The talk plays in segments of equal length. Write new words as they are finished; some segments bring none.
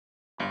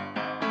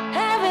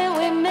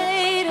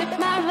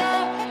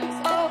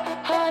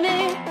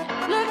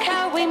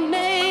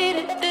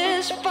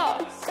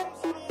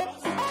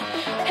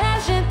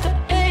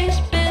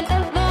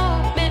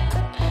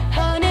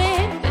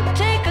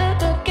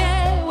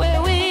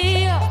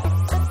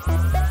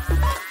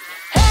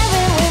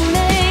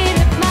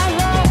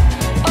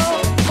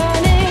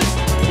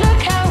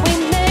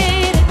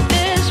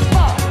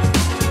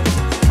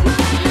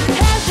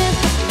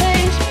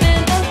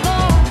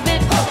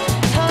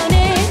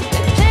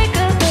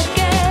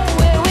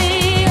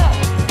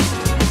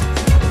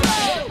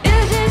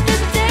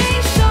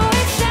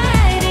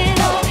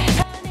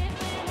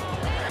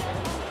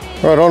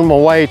Right, on my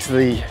way to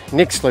the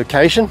next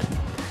location.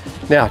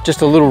 Now,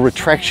 just a little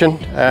retraction,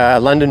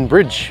 London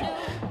Bridge.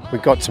 We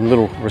got some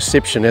little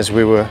reception as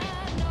we were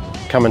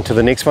coming to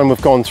the next one.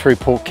 We've gone through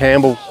Port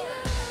Campbell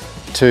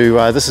to,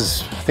 this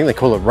is, I think they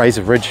call it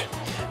Razer Bridge.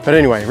 But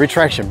anyway,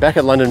 retraction, back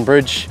at London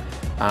Bridge,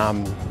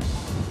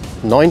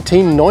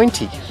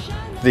 1990,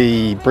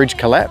 the bridge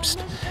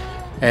collapsed.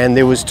 And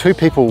there was two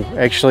people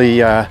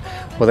actually, well,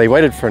 they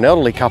waited for an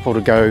elderly couple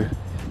to go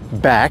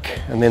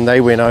back, and then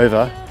they went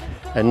over.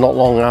 And not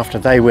long after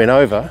they went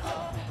over,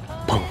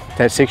 boom,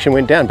 that section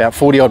went down, about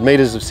 40 odd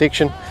meters of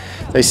section.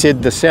 They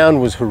said the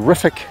sound was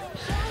horrific.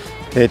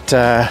 It,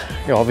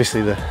 you know,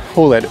 obviously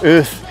all that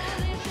earth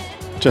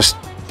just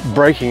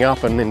breaking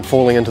up and then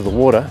falling into the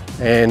water.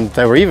 And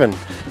they were even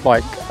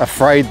like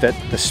afraid that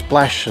the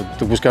splash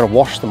was going to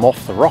wash them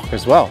off the rock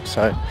as well.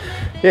 So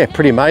yeah,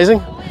 pretty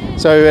amazing.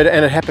 So,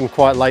 and it happened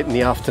quite late in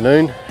the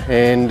afternoon,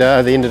 and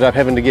they ended up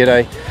having to get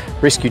a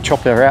rescue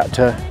chopper out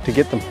to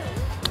get them.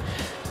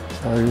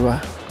 So,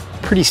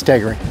 pretty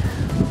staggering.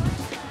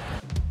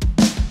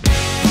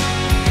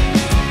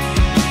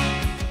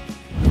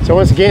 So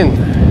once again,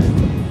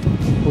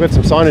 we've got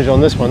some signage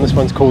on this one. This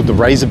one's called the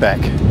Razer Back.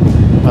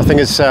 I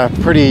think it's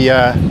pretty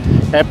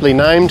aptly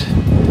named.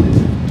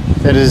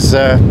 It is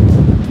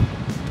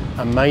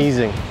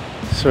amazing.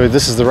 So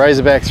this is the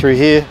Razer Back through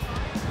here.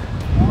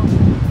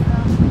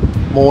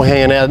 More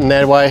hanging out in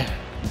that way.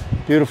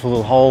 Beautiful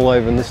little hole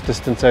over in this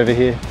distance over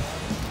here.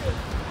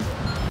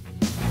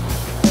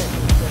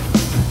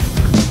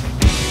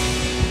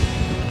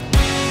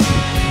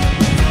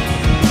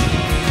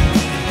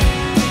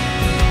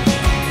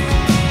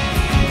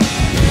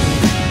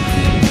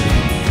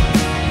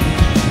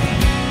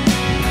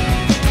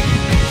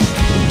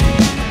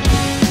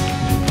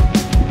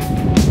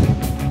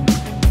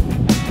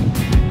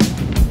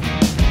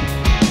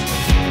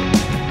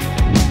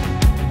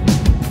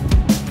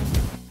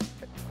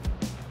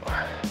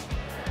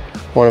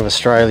 One of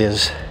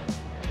Australia's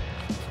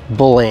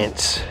bull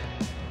ants.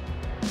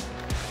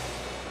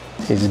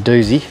 Here's a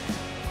doozy.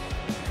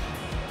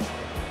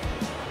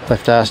 I'll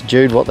have to ask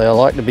Jude what they're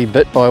like to be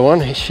bit by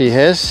one. She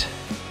has.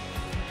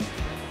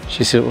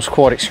 She said it was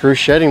quite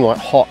excruciating, like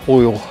hot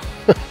oil.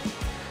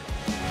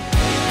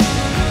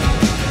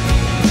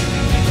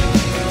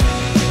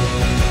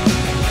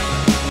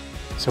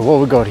 So what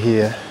we've got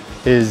here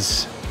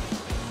is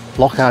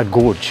Ard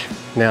Gorge.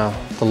 Now,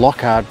 the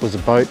Ard was a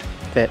boat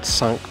that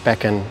sunk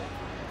back in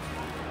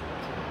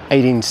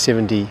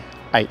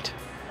 1878.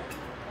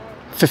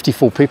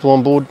 54 people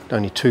on board,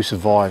 only 2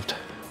 survived.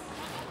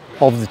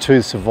 Of the 2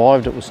 that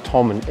survived, it was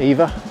Tom and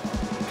Eva,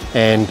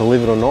 and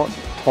believe it or not,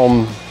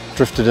 Tom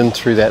drifted in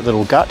through that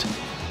little gut to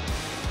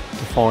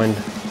find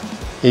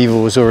Eva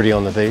was already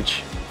on the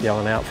beach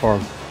yelling out for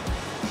him.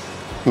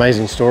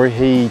 Amazing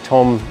story.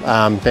 Tom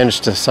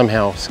managed to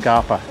somehow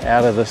scarper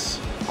out of this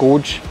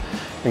gorge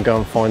and go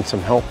and find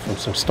some help from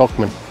some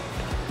stockmen.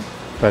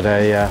 But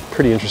a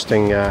pretty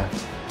interesting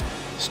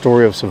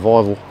story of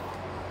survival.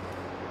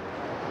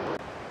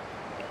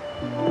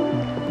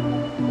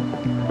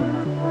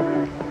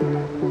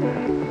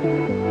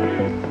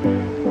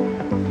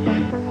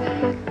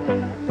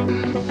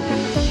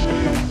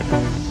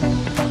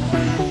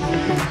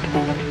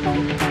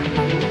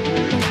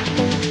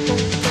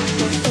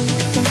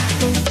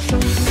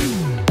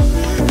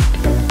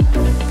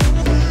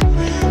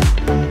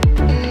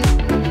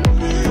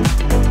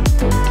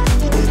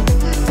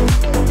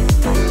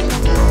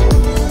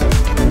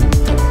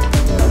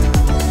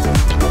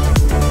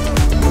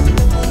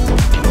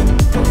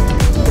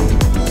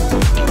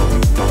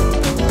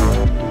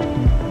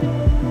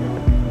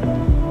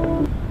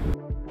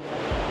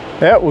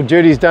 Yeah, well,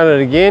 Judy's done it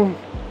again.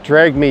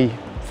 Dragged me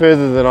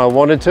further than I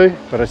wanted to,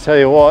 but I tell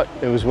you what,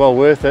 it was well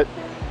worth it.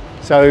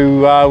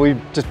 So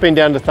we've just been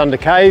down to Thunder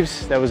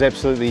Caves. That was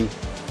absolutely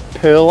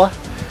perler.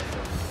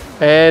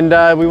 And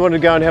we wanted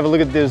to go and have a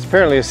look at, there's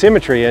apparently a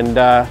cemetery, and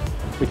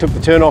we took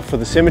the turn off for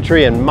the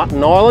cemetery in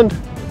Mutton Island.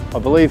 I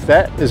believe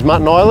that is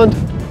Mutton Island.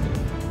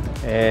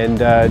 And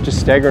just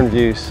staggering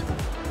views.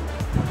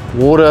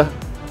 Water,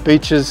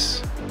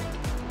 beaches,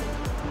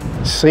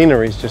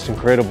 scenery is just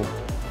incredible.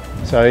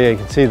 So yeah, you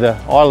can see the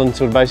island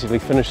sort of basically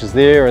finishes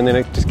there, and then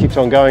it just keeps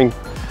on going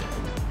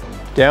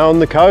down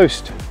the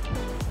coast.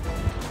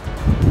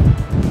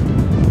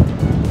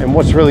 And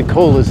what's really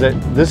cool is that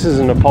this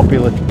isn't a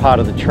popular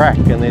part of the track,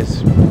 and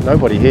there's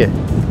nobody here.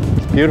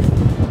 It's beautiful.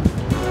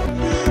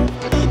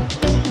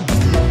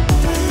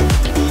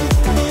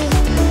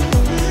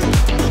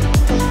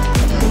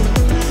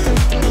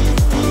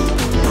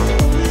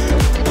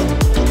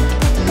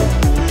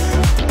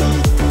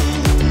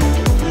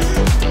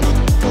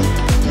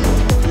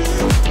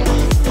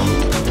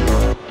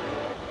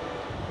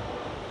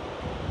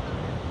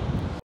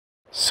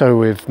 So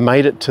we've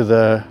made it to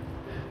the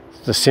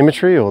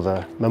cemetery, or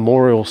the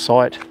memorial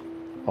site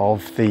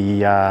of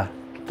the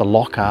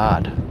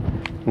Ard.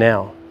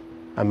 Now,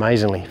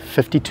 amazingly,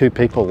 52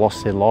 people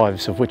lost their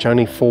lives, of which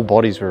only 4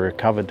 bodies were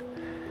recovered.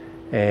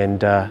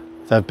 And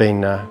they've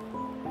been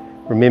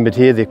remembered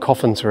here. Their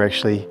coffins were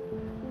actually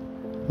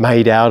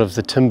made out of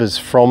the timbers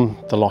from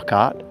the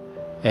Lockhart,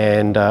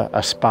 and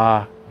a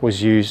spar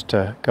was used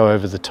to go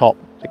over the top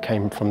that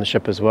came from the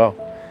ship as well.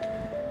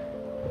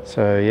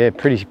 So yeah,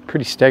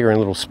 pretty staggering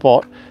little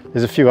spot.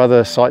 There's a few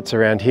other sites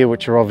around here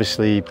which are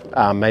obviously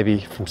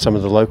maybe from some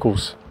of the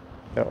locals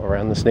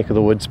around this neck of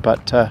the woods,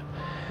 but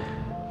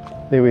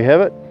there we have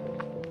it.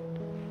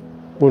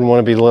 Wouldn't want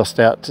to be lost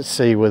out to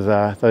sea with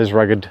those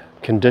rugged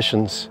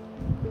conditions.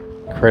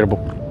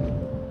 Incredible.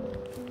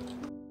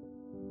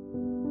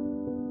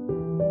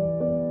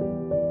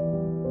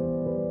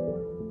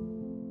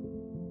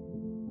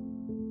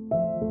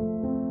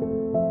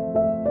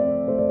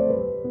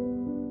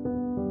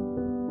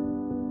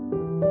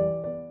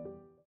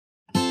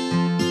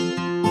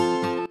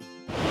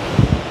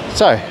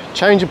 So,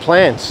 change of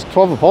plans.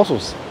 12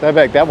 Apostles, go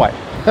back that way.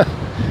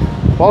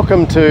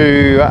 Welcome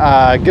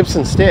to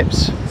Gibson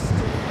Steps.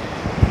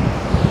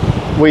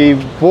 We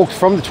walked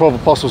from the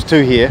 12 Apostles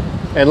to here,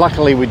 and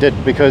luckily we did,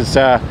 because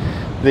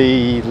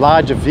the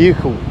larger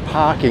vehicle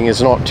parking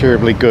is not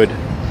terribly good.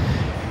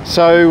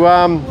 So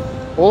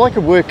all I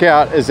could work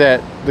out is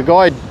that the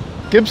guy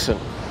Gibson,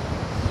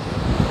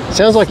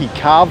 sounds like he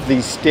carved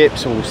these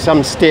steps, or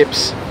some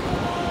steps,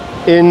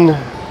 in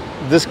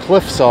this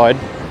cliffside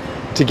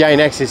to gain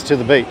access to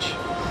the beach.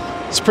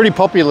 It's pretty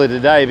popular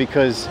today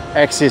because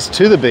access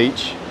to the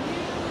beach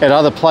at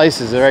other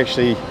places are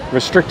actually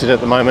restricted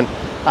at the moment.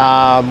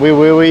 Where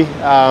were we?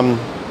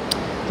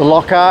 The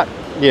Lockhart.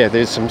 Yeah,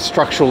 there's some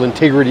structural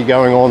integrity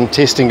going on,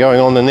 testing going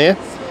on in there.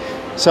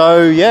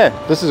 So yeah,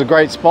 this is a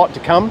great spot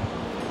to come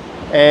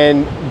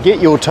and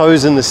get your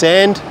toes in the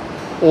sand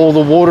or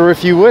the water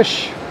if you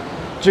wish.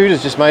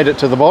 Judah's just made it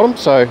to the bottom,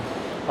 so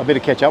I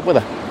better catch up with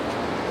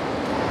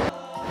her.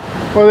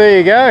 Well, there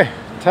you go.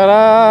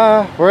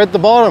 Ta-da! We're at the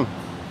bottom.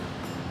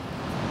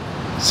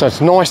 So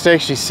it's nice to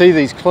actually see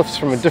these cliffs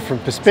from a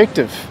different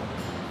perspective.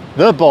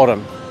 The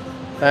bottom.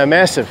 They're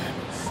massive.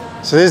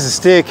 So there's a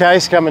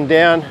staircase coming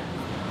down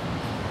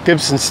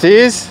Gibson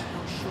Stairs.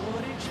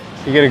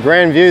 You get a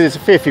grand view. There's a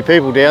fair few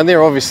people down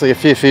there, obviously a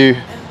fair few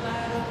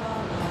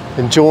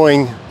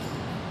enjoying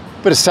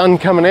a bit of sun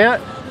coming out.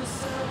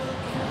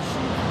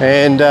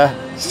 And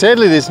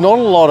sadly there's not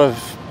a lot of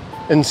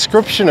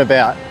inscription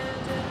about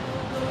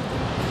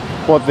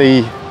what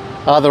the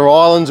other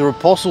islands or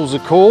apostles are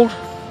called,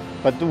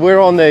 but we're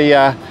on the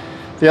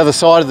other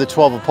side of the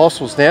 12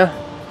 Apostles now.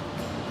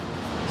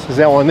 So there's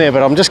that one there,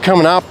 but I'm just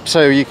coming up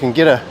so you can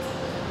get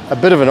a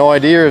bit of an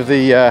idea of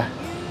the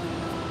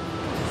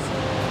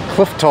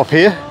cliff top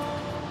here.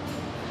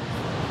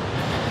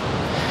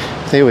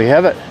 There we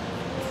have it.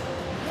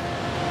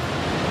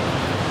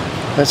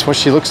 That's what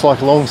she looks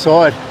like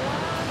alongside.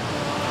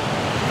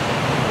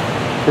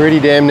 Pretty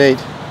damn neat.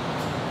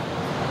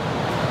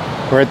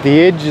 We're at the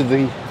edge of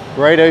the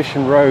Great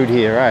Ocean Road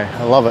here, eh?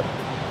 I love it.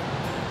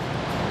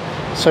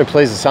 So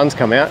pleased the sun's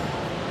come out.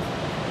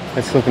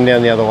 It's looking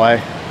down the other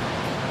way.